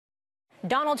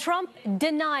Donald Trump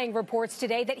denying reports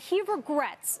today that he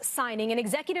regrets signing an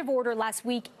executive order last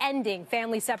week ending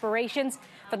family separations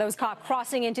for those caught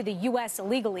crossing into the U.S.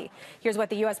 illegally. Here's what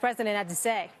the U.S. president had to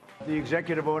say. The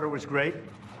executive order was great.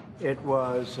 It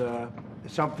was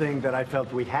something that I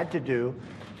felt we had to do.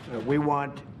 We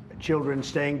want children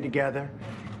staying together.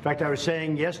 In fact, I was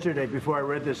saying yesterday, before I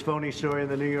read this phony story in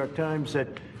the New York Times,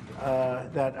 that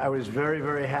I was very,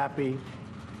 very happy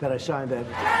that I signed that.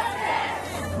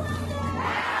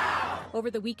 Over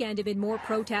the weekend, amid more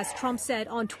protests, Trump said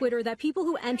on Twitter that people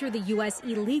who enter the U.S.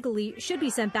 illegally should be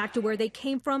sent back to where they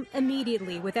came from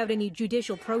immediately without any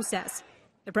judicial process.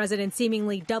 The president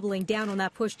seemingly doubling down on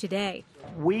that push today.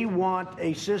 We want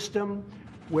a system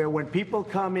where when people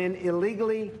come in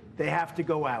illegally, they have to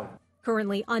go out.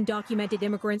 Currently, undocumented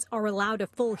immigrants are allowed a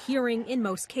full hearing in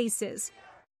most cases.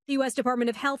 The U.S. Department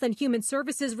of Health and Human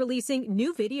Services releasing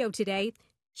new video today,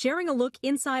 sharing a look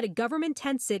inside a government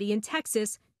tent city in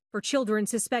Texas for children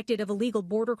suspected of illegal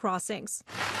border crossings.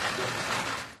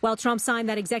 While Trump signed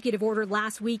that executive order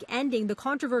last week ending the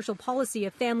controversial policy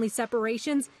of family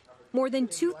separations, more than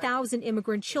 2,000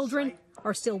 immigrant children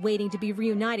are still waiting to be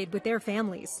reunited with their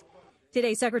families.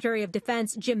 Today, Secretary of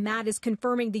Defense Jim Mattis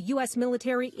confirming the U.S.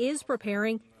 military is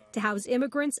preparing to house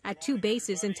immigrants at 2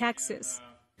 bases in Texas.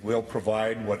 We'll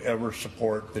provide whatever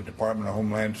support the Department of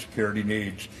Homeland Security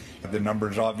needs. The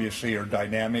numbers obviously are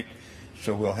dynamic,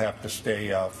 so we'll have to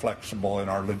stay flexible in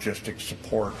our logistics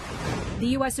support. The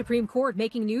U.S. Supreme Court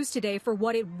making news today for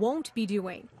what it won't be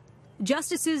doing.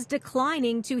 Justices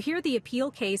declining to hear the appeal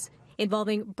case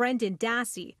involving Brendan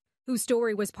Dassey, whose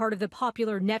story was part of the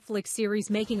popular Netflix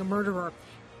series Making a Murderer.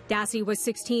 Dassey was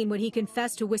 16 when he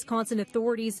confessed to Wisconsin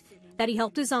authorities that he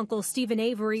helped his uncle, Stephen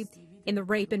Avery, in the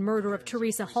rape and murder of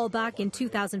Teresa Halbach in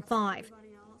 2005.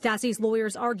 Dassey's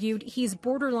lawyers argued he's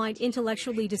borderline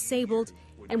intellectually disabled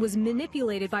and was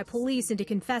manipulated by police into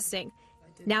confessing.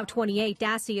 Now 28,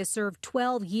 Dassey has served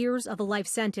 12 years of a life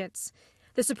sentence.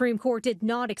 The Supreme Court did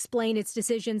not explain its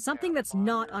decision, something that's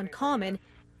not uncommon.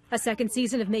 A second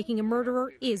season of Making a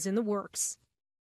Murderer is in the works.